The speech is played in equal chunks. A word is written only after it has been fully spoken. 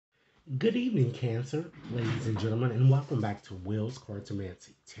Good evening, Cancer, ladies and gentlemen, and welcome back to Will's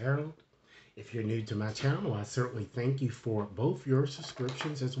Cartomancy Tarot. If you're new to my channel, I certainly thank you for both your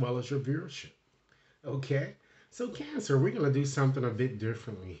subscriptions as well as your viewership. Okay, so Cancer, we're going to do something a bit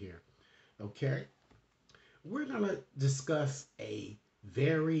differently here. Okay, we're going to discuss a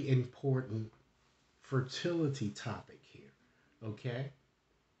very important fertility topic here. Okay,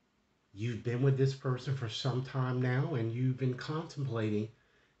 you've been with this person for some time now and you've been contemplating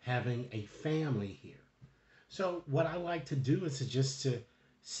having a family here. So what I like to do is to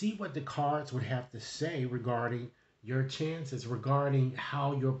see what the cards would have to say regarding your chances, regarding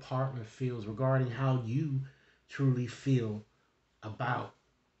how your partner feels, regarding how you truly feel about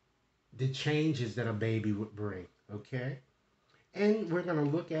the changes that a baby would bring. Okay? And we're going to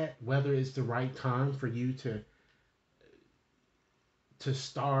look at whether it's the right time for you to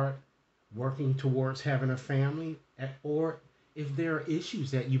start working towards having a family, or if there are issues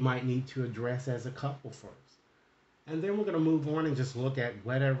that you might need to address as a couple first. And then we're going to move on and just look at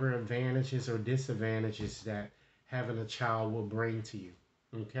whatever advantages or disadvantages that having a child will bring to you.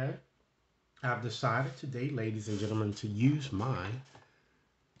 Okay? I've decided today, ladies and gentlemen, to use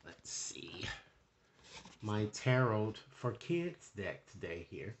let's see, my Tarot for Kids deck today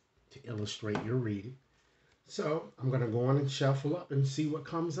here to illustrate your reading. So I'm going to go on and shuffle up and see what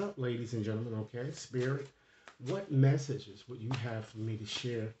comes up, ladies and gentlemen. Okay? Spirit, what messages would you have for me to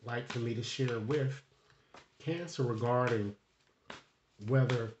share, like for me to share with Cancer regarding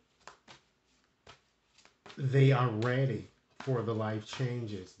whether they are ready for the life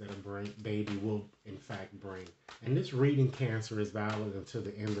changes that a baby will in fact bring. And this reading, Cancer, is valid until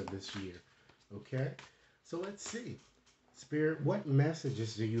the end of this year. Okay? So let's see. Spirit, what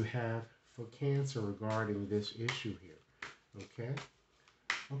messages do you have for Cancer regarding this issue here? Okay?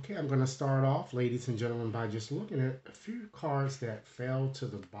 Okay, I'm going to start off, ladies and gentlemen, by just looking at a few cards that fell to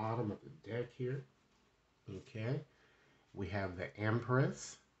the bottom of the deck here. Okay? We have the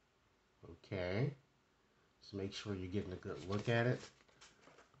Empress. Okay? Just make sure you're getting a good look at it.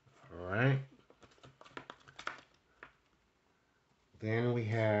 All right. Then we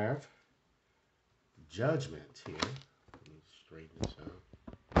have Judgment here. Let me straighten this out.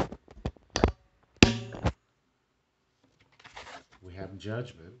 We have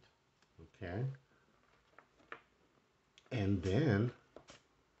Judgment. Okay. And then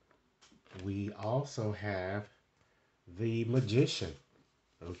we also have the Magician.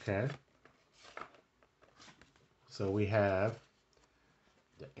 Okay. So we have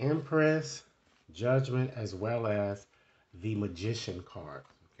the Empress, Judgment, as well as the Magician card.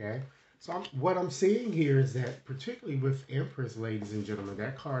 Okay. So what I'm seeing here is that, particularly with Empress, ladies and gentlemen,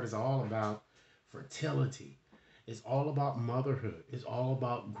 that card is all about fertility. It's all about motherhood. It's all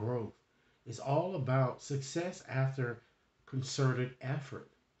about growth. It's all about success after concerted effort,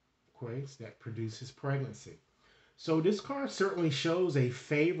 okay, that produces pregnancy. So this card certainly shows a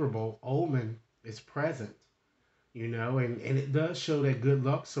favorable omen is present, and it does show that good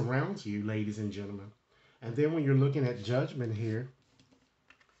luck surrounds you, ladies and gentlemen. And then when you're looking at Judgment here,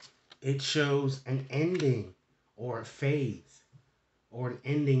 it shows an ending or a phase, or an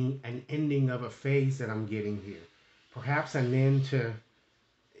ending of a phase that I'm getting here. Perhaps an end to,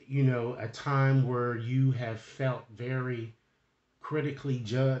 a time where you have felt very critically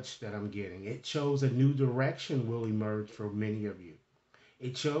judged that I'm getting. It shows a new direction will emerge for many of you.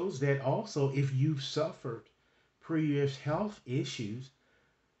 It shows that also if you've suffered previous health issues,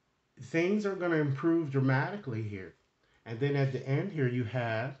 things are going to improve dramatically here. And then at the end here, you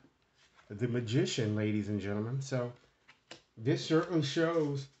have the Magician, ladies and gentlemen. So this certainly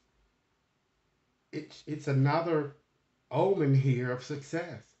shows it's another omen here of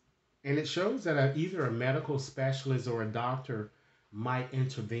success. And it shows that either a medical specialist or a doctor might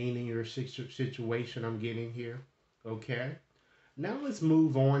intervene in your situation I'm getting here. Okay? Now let's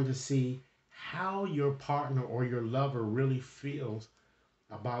move on to see how your partner or your lover really feels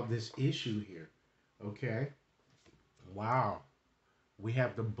about this issue here. Okay? Wow. We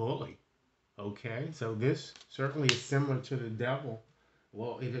have the Bully. Okay? So this certainly is similar to the Devil.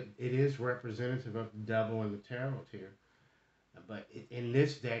 Well, it is representative of the Devil in the tarot here. But in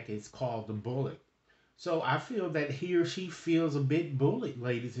this deck, it's called the Bully. So I feel that he or she feels a bit bullied,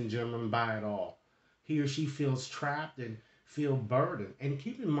 ladies and gentlemen, by it all. He or she feels trapped and feel burdened. And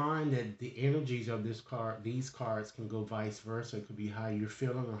keep in mind that the energies of these cards can go vice versa. It could be how you're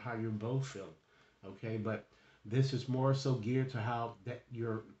feeling or how you're both feeling. Okay, but this is more so geared to how that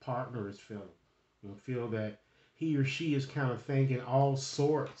your partner is feeling. You feel that he or she is kind of thinking all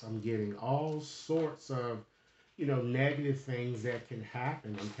sorts. I'm getting all sorts of negative things that can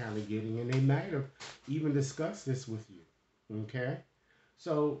happen. I'm kind of getting, and they might have even discussed this with you. Okay,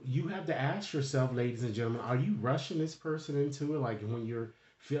 So you have to ask yourself, ladies and gentlemen, are you rushing this person into it? Like when you're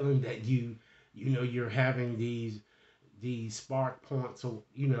feeling that you're having these spark points or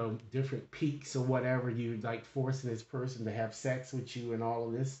different peaks or whatever, you like forcing this person to have sex with you and all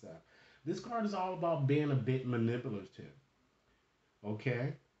of this stuff. This card is all about being a bit manipulative,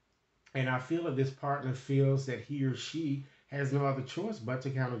 okay? And I feel that this partner feels that he or she has no other choice but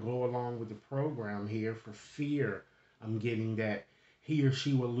to kind of go along with the program here for fear I'm getting that he or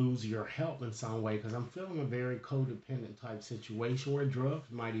she will lose your help in some way, because I'm feeling a very codependent type situation where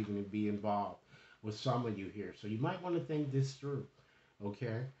drugs might even be involved with some of you here. So you might want to think this through,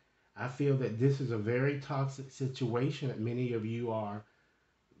 okay? I feel that this is a very toxic situation that many of you are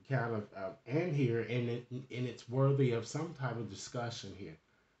kind of in here, and it's worthy of some type of discussion here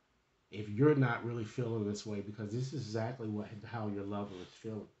if you're not really feeling this way, because this is exactly how your lover is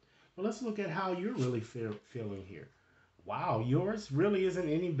feeling. But let's look at how you're really feeling here. Wow, yours really isn't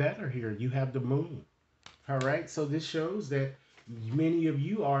any better here. You have the moon. All right, so this shows that many of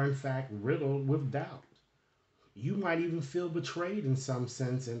you are in fact riddled with doubt. You might even feel betrayed in some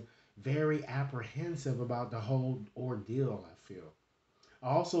sense and very apprehensive about the whole ordeal. I feel. I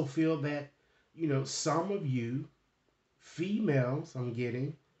also feel that some of you females, I'm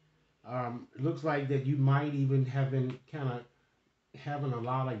getting, it looks like that you might even have been kind of having a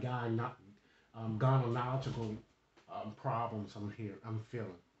lot of gynecological problems. I'm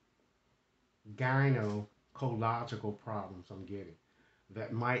feeling gynecological problems. I'm getting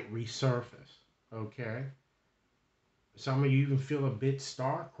that might resurface. Okay, some of you even feel a bit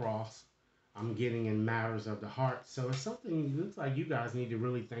star-crossed. I'm getting in matters of the heart. So it's something. It looks like you guys need to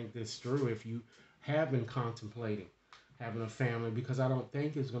really think this through if you have been contemplating having a family, because I don't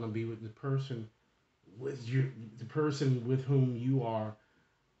think it's going to be with the person with whom you are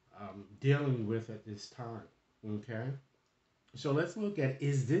dealing with at this time. Okay, so let's look at,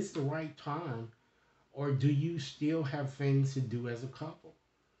 is this the right time, or do you still have things to do as a couple?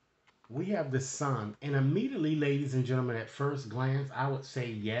 We have the sun, and immediately, ladies and gentlemen, at first glance, I would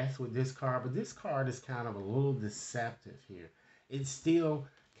say yes with this card, but this card is kind of a little deceptive here. It still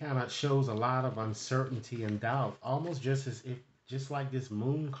kind of shows a lot of uncertainty and doubt, almost just like this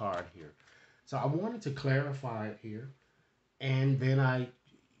moon card here. So I wanted to clarify it here, and then I've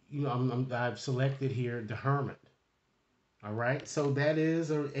selected here the Hermit. All right, so that is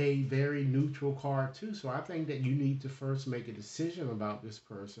a very neutral card too. So I think that you need to first make a decision about this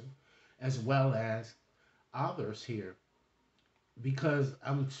person, as well as others here, because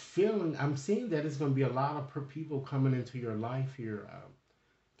I'm seeing that it's going to be a lot of people coming into your life here,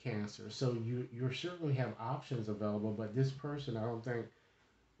 Cancer. So you certainly have options available, but this person, I don't think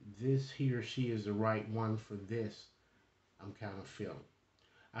this he or she is the right one for this. I'm kind of feeling.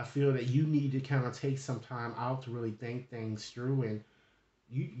 I feel that you need to kind of take some time out to really think things through, and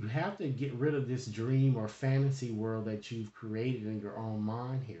you have to get rid of this dream or fantasy world that you've created in your own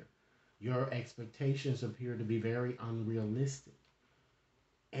mind here. Your expectations appear to be very unrealistic.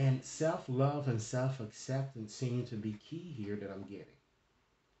 And self love and self acceptance seem to be key here that I'm getting.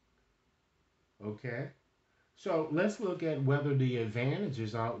 Okay? So let's look at whether the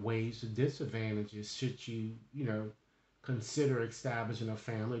advantages outweighs the disadvantages should consider establishing a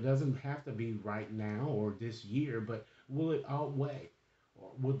family. It doesn't have to be right now or this year, but will it outweigh?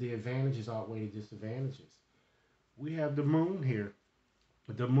 Or will the advantages outweigh the disadvantages? We have the moon here,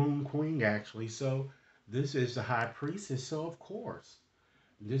 the moon queen actually. So this is the high priestess. So of course,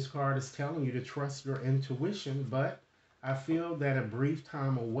 this card is telling you to trust your intuition, but I feel that a brief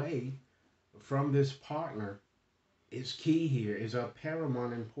time away from this partner is key here, is of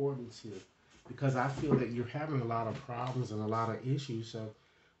paramount importance here, because I feel that you're having a lot of problems and a lot of issues. So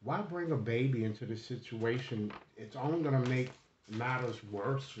why bring a baby into the situation? It's only going to make matters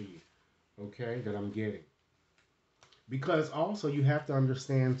worse for you, okay, that I'm getting. Because also you have to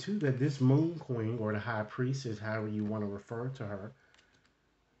understand too that this moon queen, or the high priestess, however you want to refer to her,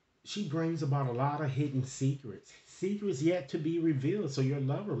 she brings about a lot of hidden secrets yet to be revealed. So your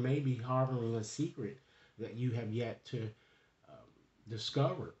lover may be harboring a secret that you have yet to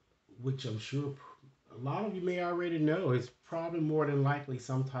discover, which I'm sure a lot of you may already know. It's probably more than likely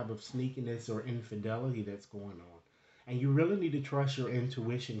some type of sneakiness or infidelity that's going on. And you really need to trust your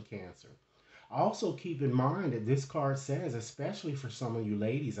intuition, Cancer. Also, keep in mind that this card says, especially for some of you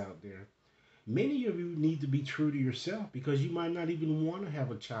ladies out there, many of you need to be true to yourself, because you might not even want to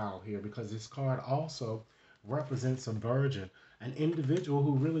have a child here, because this card also represents a virgin, an individual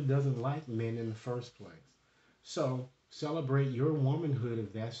who really doesn't like men in the first place. So celebrate your womanhood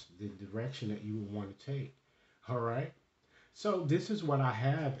if that's the direction that you want to take. All right. So this is what I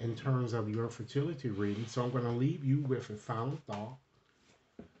have in terms of your fertility reading. So I'm going to leave you with a final thought.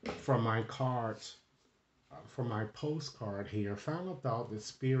 from my cards, from my postcard here, final thought that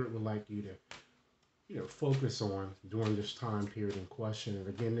Spirit would like you to, focus on during this time period in question. And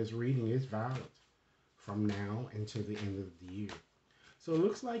again, this reading is valid from now until the end of the year. So it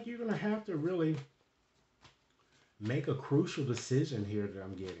looks like you're going to have to really make a crucial decision here that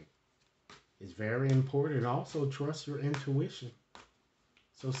I'm getting. It's very important. And also trust your intuition.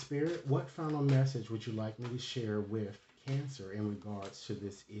 So, Spirit, what final message would you like me to share with Cancer in regards to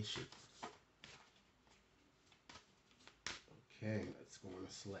this issue? Okay, let's go on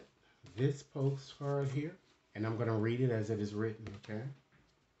to select this postcard here. And I'm going to read it as it is written, okay?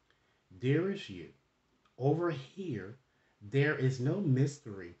 Dearest you, over here, there is no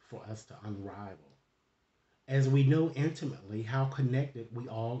mystery for us to unravel, as we know intimately how connected we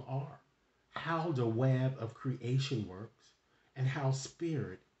all are, how the web of creation works, and how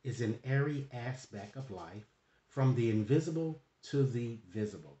spirit is an airy aspect of life, from the invisible to the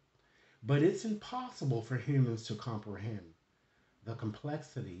visible. But it's impossible for humans to comprehend the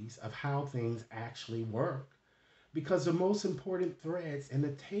complexities of how things actually work, because the most important threads in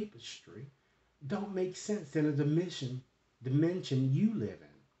the tapestry don't make sense in a dimension you live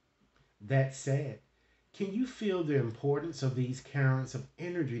in. That said, can you feel the importance of these currents of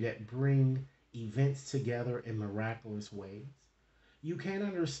energy that bring events together in miraculous ways? You can't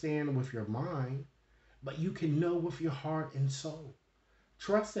understand with your mind, but you can know with your heart and soul.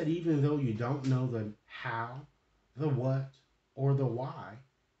 Trust that even though you don't know the how, the what, or the why,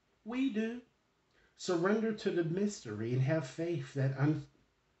 we do. Surrender to the mystery and have faith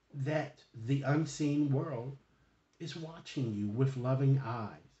that the unseen world is watching you with loving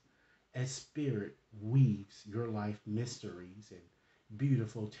eyes as spirit weaves your life mysteries in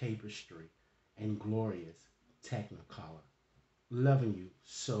beautiful tapestry and glorious technicolor. Loving you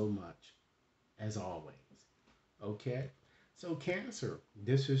so much as always. Okay? So, Cancer,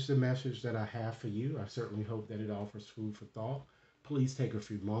 this is the message that I have for you. I certainly hope that it offers food for thought. Please take a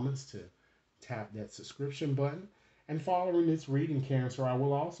few moments to tap that subscription button. And following this reading, Cancer, I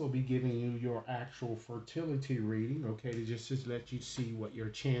will also be giving you your actual fertility reading, okay, to just let you see what your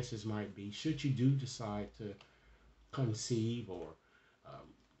chances might be should you do decide to conceive or um,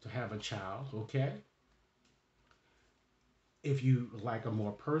 to have a child, okay? If you like a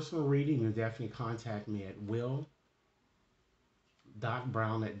more personal reading, you definitely contact me at will.brown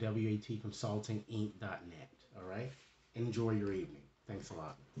at watconsultinginc.net. All right? Enjoy your evening. Thanks a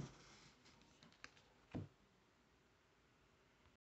lot.